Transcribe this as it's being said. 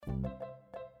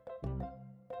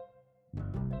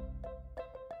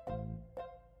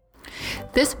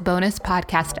This bonus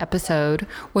podcast episode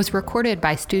was recorded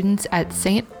by students at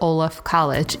St. Olaf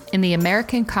College in the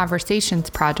American Conversations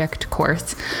Project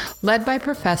course, led by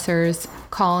professors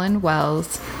Colin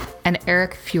Wells and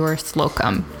Eric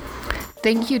Fuhr-Slocum.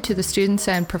 Thank you to the students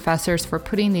and professors for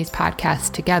putting these podcasts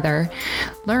together.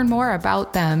 Learn more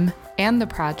about them and the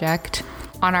project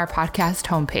on our podcast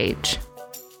homepage.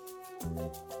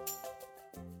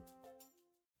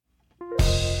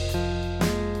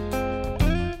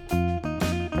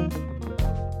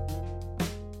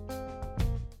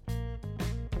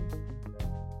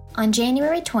 On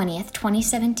January 20th,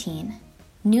 2017,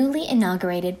 newly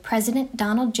inaugurated President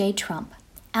Donald J. Trump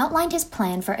outlined his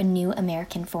plan for a new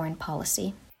American foreign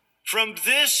policy. From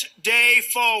this day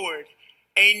forward,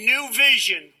 a new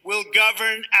vision will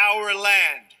govern our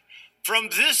land. From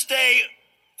this day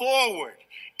forward,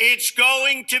 it's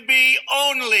going to be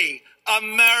only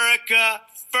America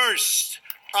first.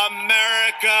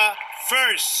 America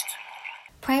first.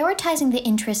 Prioritizing the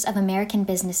interests of American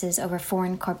businesses over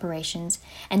foreign corporations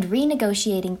and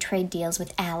renegotiating trade deals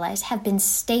with allies have been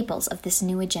staples of this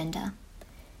new agenda.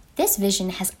 This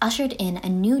vision has ushered in a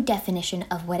new definition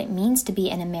of what it means to be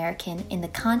an American in the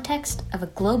context of a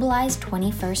globalized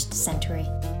 21st century.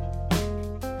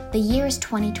 The year is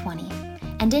 2020,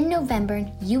 and in November,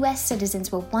 U.S.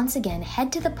 citizens will once again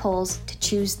head to the polls to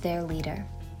choose their leader.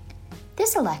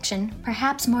 This election,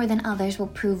 perhaps more than others, will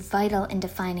prove vital in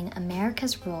defining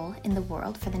America's role in the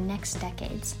world for the next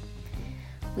decades.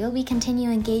 Will we continue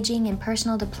engaging in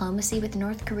personal diplomacy with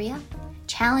North Korea,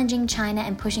 challenging China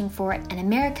and pushing for an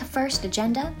America First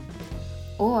agenda?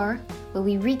 Or will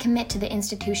we recommit to the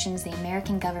institutions the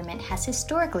American government has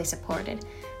historically supported,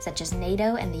 such as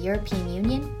NATO and the European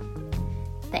Union?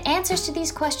 The answers to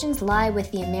these questions lie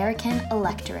with the American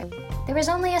electorate. There is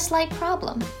only a slight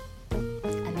problem.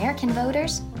 American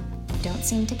voters don't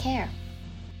seem to care.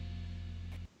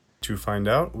 To find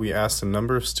out, we asked a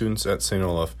number of students at St.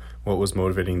 Olaf what was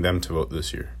motivating them to vote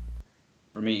this year.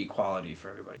 For me, equality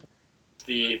for everybody.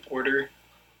 The border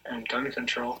and gun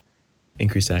control.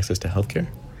 Increased access to healthcare,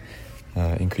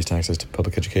 increased access to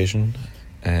public education,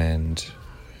 and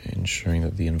ensuring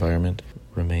that the environment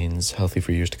remains healthy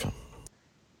for years to come.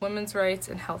 Women's rights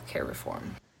and healthcare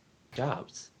reform.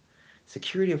 Jobs,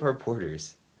 security of our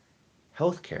borders,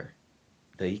 healthcare,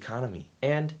 the economy,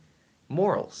 and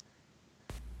morals.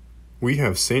 We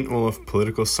have St. Olaf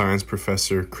political science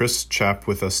professor Chris Chapp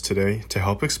with us today to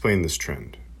help explain this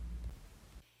trend.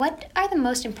 What are the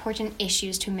most important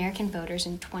issues to American voters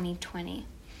in 2020?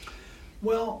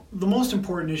 Well, the most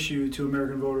important issue to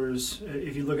American voters,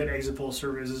 if you look at exit poll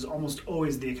surveys, is almost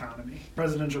always the economy.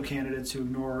 Presidential candidates who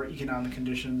ignore economic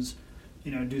conditions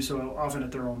do so often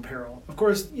at their own peril. Of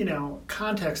course,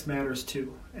 context matters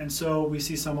too. And so we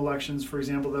see some elections, for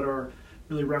example, that are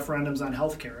really referendums on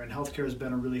healthcare, and healthcare has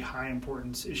been a really high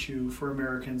importance issue for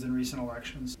Americans in recent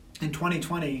elections. In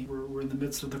 2020, we're in the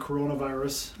midst of the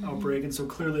coronavirus outbreak, and so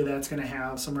clearly that's going to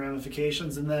have some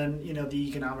ramifications, and then, the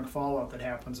economic fallout that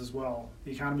happens as well.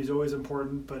 The economy is always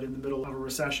important, but in the middle of a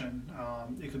recession,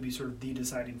 it could be sort of the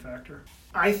deciding factor.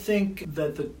 I think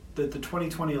that the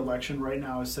 2020 election right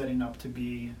now is setting up to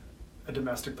be a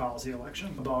domestic policy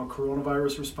election about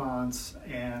coronavirus response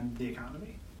and the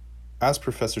economy. As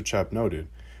Professor Chapp noted,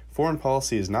 foreign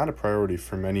policy is not a priority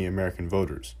for many American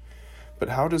voters. But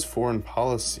how does foreign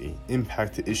policy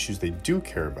impact the issues they do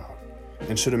care about?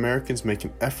 And should Americans make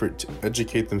an effort to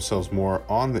educate themselves more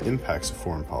on the impacts of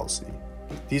foreign policy?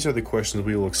 These are the questions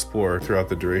we will explore throughout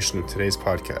the duration of today's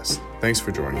podcast. Thanks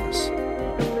for joining us.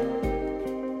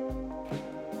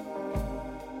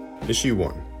 Issue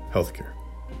 1, Healthcare.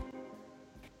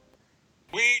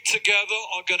 We together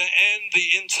are going to end the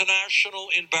international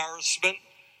embarrassment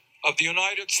of the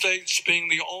United States being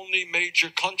the only major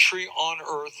country on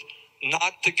earth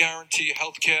not to guarantee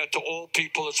health care to all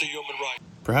people as a human right.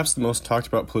 Perhaps the most talked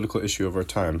about political issue of our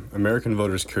time, American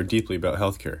voters care deeply about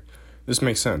healthcare. This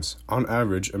makes sense. On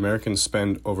average, Americans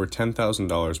spend over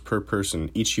 $10,000 per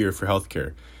person each year for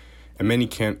healthcare, and many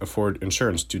can't afford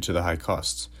insurance due to the high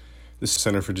costs. The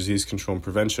Center for Disease Control and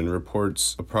Prevention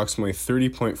reports approximately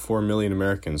 30.4 million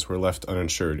Americans were left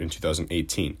uninsured in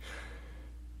 2018.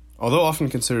 Although often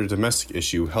considered a domestic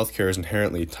issue, healthcare is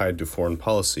inherently tied to foreign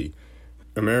policy.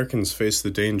 Americans face the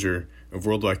danger of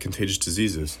worldwide contagious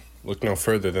diseases. Look no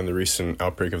further than the recent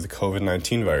outbreak of the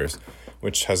COVID-19 virus,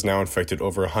 which has now infected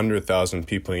over 100,000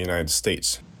 people in the United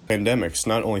States. Pandemics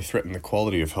not only threaten the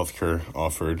quality of healthcare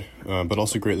offered, but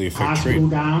also greatly affect trade. Hospital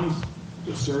gowns,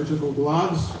 the surgical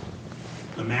gloves,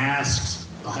 the masks,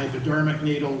 the hypodermic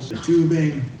needles, the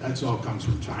tubing, that's all comes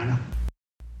from China.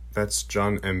 That's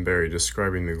John M. Berry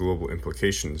describing the global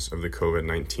implications of the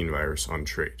COVID-19 virus on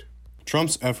trade.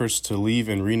 Trump's efforts to leave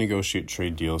and renegotiate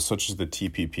trade deals such as the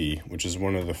TPP, which is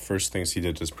one of the first things he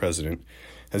did as president,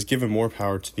 has given more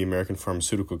power to the American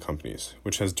pharmaceutical companies,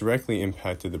 which has directly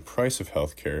impacted the price of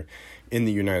healthcare in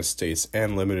the United States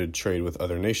and limited trade with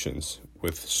other nations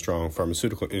with strong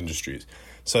pharmaceutical industries,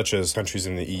 such as countries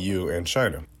in the EU and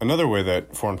China. Another way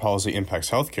that foreign policy impacts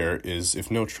healthcare is if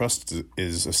no trust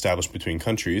is established between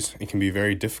countries, it can be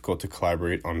very difficult to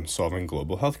collaborate on solving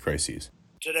global health crises.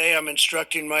 Today, I'm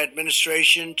instructing my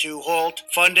administration to halt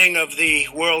funding of the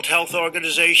World Health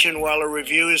Organization while a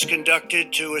review is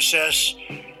conducted to assess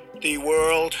the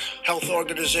World Health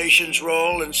Organization's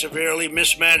role in severely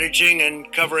mismanaging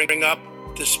and covering up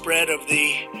the spread of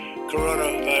the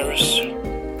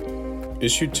coronavirus.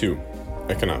 Issue 2.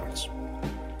 Economics.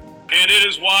 And it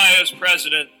is why, as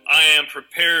president, I am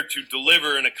prepared to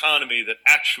deliver an economy that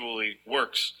actually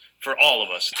works for all of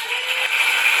us.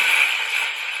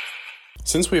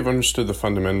 Since we have understood the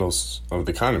fundamentals of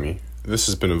the economy, this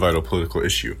has been a vital political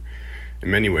issue.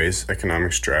 In many ways,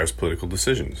 economics drives political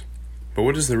decisions. But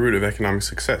what is the root of economic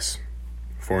success?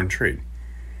 Foreign trade.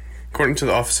 According to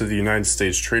the Office of the United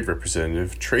States Trade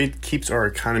Representative, trade keeps our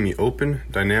economy open,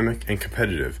 dynamic, and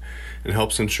competitive, and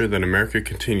helps ensure that America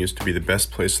continues to be the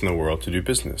best place in the world to do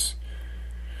business.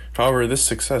 However, this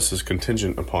success is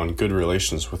contingent upon good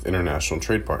relations with international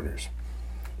trade partners.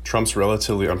 Trump's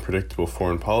relatively unpredictable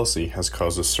foreign policy has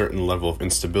caused a certain level of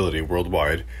instability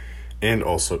worldwide and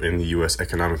also in the U.S.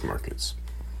 economic markets.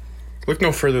 Look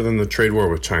no further than the trade war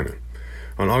with China.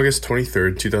 On August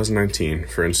 23, 2019,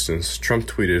 for instance, Trump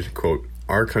tweeted, quote,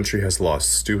 "Our country has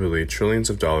lost, stupidly,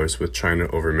 trillions of dollars with China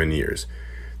over many years.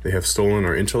 They have stolen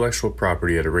our intellectual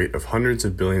property at a rate of hundreds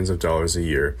of billions of dollars a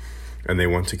year, and they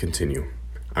want to continue.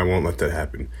 I won't let that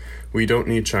happen. We don't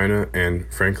need China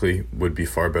and, frankly, would be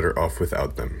far better off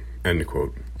without them." End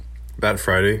quote. That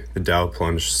Friday, the Dow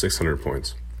plunged 600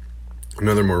 points.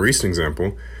 Another more recent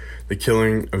example, the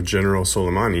killing of General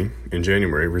Soleimani in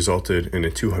January resulted in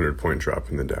a 200-point drop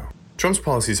in the Dow. Trump's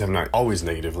policies have not always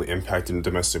negatively impacted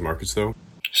domestic markets, though.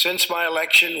 Since my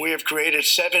election, we have created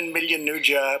 7 million new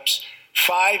jobs,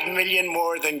 5 million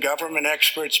more than government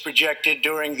experts projected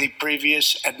during the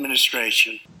previous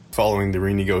administration. Following the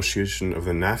renegotiation of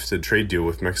the NAFTA trade deal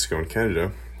with Mexico and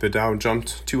Canada, the Dow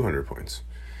jumped 200 points.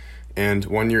 And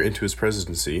 1 year into his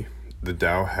presidency, the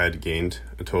Dow had gained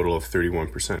a total of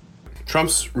 31%.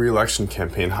 Trump's re-election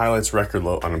campaign highlights record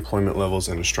low unemployment levels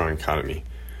and a strong economy.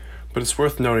 But it's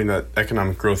worth noting that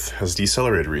economic growth has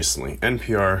decelerated recently.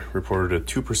 NPR reported a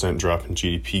 2% drop in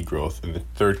GDP growth in the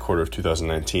third quarter of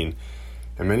 2019,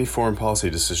 and many foreign policy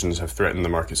decisions have threatened the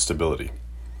market stability.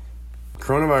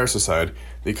 Coronavirus aside,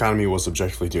 the economy was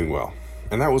objectively doing well,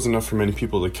 and that was enough for many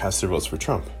people to cast their votes for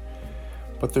Trump.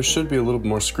 But there should be a little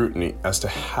more scrutiny as to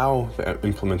how the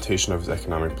implementation of his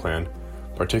economic plan,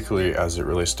 particularly as it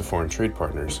relates to foreign trade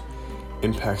partners,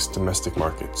 impacts domestic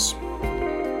markets.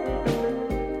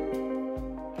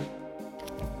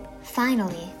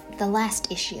 Finally, the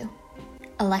last issue,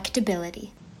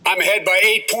 electability. I'm ahead by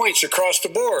 8 points across the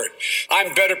board.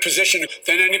 I'm better positioned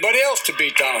than anybody else to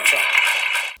beat Donald Trump.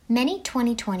 Many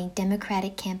 2020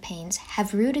 Democratic campaigns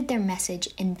have rooted their message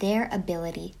in their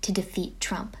ability to defeat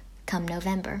Trump come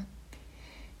November.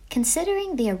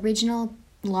 Considering the original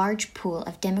large pool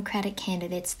of Democratic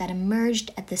candidates that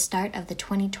emerged at the start of the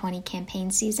 2020 campaign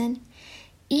season,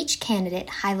 each candidate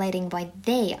highlighting why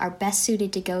they are best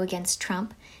suited to go against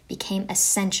Trump became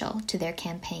essential to their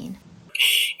campaign.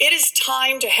 It is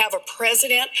time to have a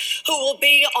president who will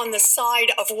be on the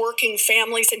side of working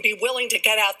families and be willing to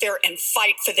get out there and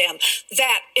fight for them.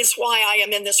 That is why I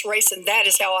am in this race, and that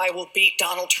is how I will beat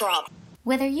Donald Trump.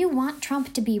 Whether you want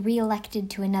Trump to be reelected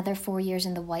to another 4 years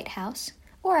in the White House,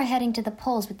 or are heading to the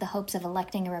polls with the hopes of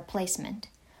electing a replacement,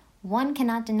 one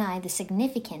cannot deny the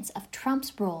significance of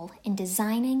Trump's role in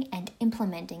designing and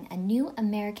implementing a new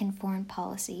American foreign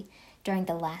policy during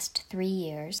the last 3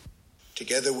 years.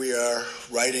 Together we are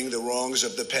righting the wrongs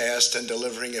of the past and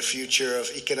delivering a future of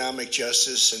economic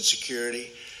justice and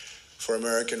security for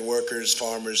American workers,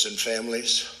 farmers, and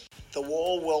families. The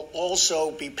wall will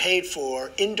also be paid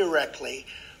for indirectly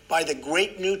by the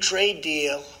great new trade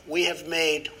deal we have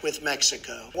made with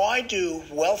Mexico. Why do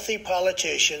wealthy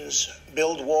politicians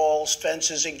build walls,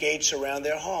 fences, and gates around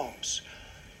their homes?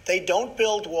 They don't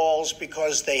build walls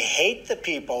because they hate the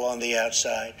people on the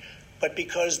outside, but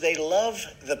because they love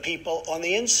the people on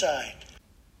the inside.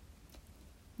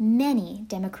 Many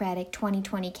Democratic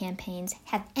 2020 campaigns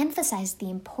have emphasized the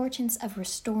importance of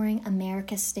restoring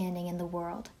America's standing in the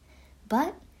world.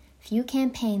 But few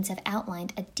campaigns have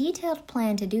outlined a detailed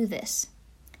plan to do this.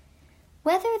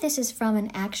 Whether this is from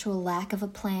an actual lack of a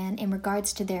plan in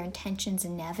regards to their intentions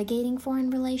in navigating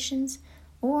foreign relations,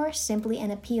 or simply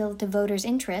an appeal to voters'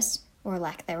 interests, or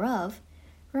lack thereof,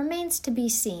 remains to be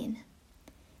seen.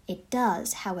 It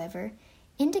does, however,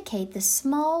 indicate the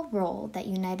small role that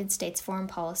United States foreign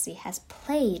policy has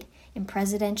played in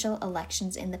presidential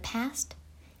elections in the past,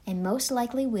 and most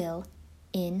likely will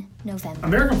in November.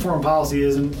 American foreign policy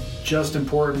isn't just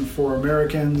important for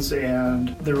Americans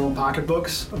and their own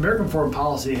pocketbooks. American foreign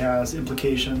policy has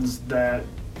implications that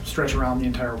stretch around the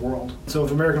entire world. So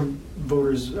if American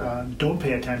voters don't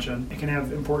pay attention, it can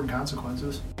have important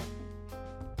consequences.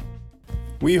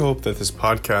 We hope that this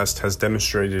podcast has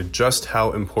demonstrated just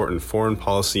how important foreign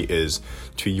policy is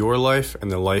to your life and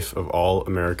the life of all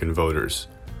American voters.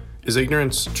 Is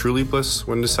ignorance truly bliss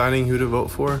when deciding who to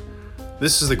vote for?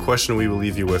 This is the question we will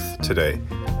leave you with today.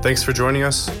 Thanks for joining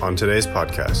us on today's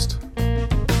podcast.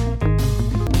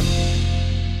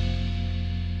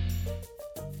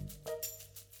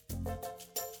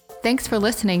 Thanks for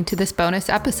listening to this bonus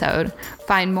episode.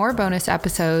 Find more bonus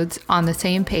episodes on the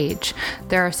same page.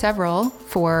 There are several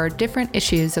for different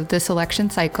issues of this election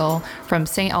cycle from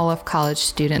St. Olaf College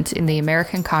students in the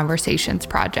American Conversations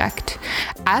Project.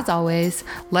 As always,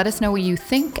 let us know what you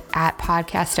think at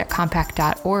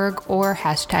podcast@compact.org or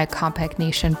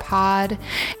 #CompactNationPod,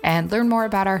 and learn more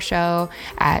about our show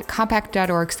at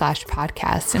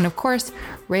compact.org/podcast. And of course,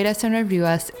 rate us and review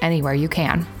us anywhere you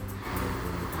can.